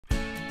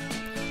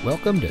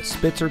Welcome to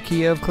Spitzer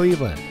Kia of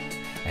Cleveland.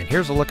 And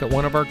here's a look at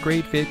one of our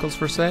great vehicles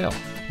for sale,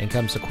 and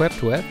comes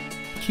equipped with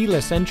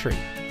keyless entry,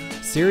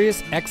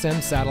 Sirius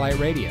XM satellite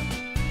radio,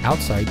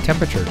 outside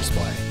temperature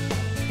display,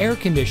 air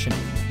conditioning,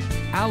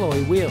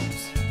 alloy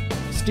wheels,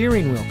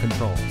 steering wheel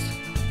controls,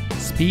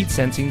 speed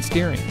sensing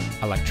steering,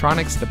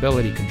 electronic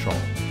stability control,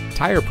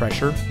 tire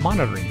pressure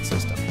monitoring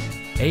system,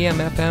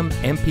 AM/FM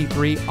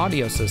MP3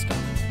 audio system,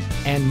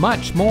 and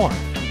much more.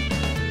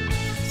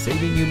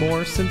 Saving you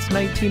more since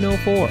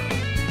 1904.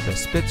 The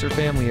Spitzer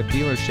family of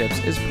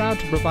dealerships is proud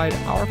to provide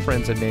our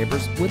friends and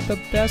neighbors with the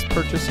best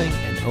purchasing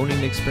and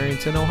owning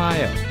experience in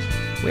Ohio.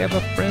 We have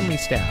a friendly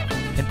staff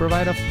and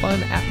provide a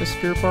fun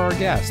atmosphere for our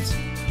guests.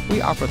 We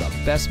offer the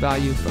best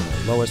value for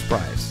the lowest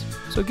price.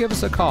 So give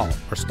us a call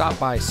or stop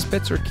by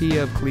Spitzer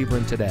Kia of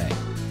Cleveland today,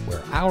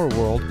 where our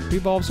world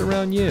revolves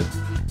around you.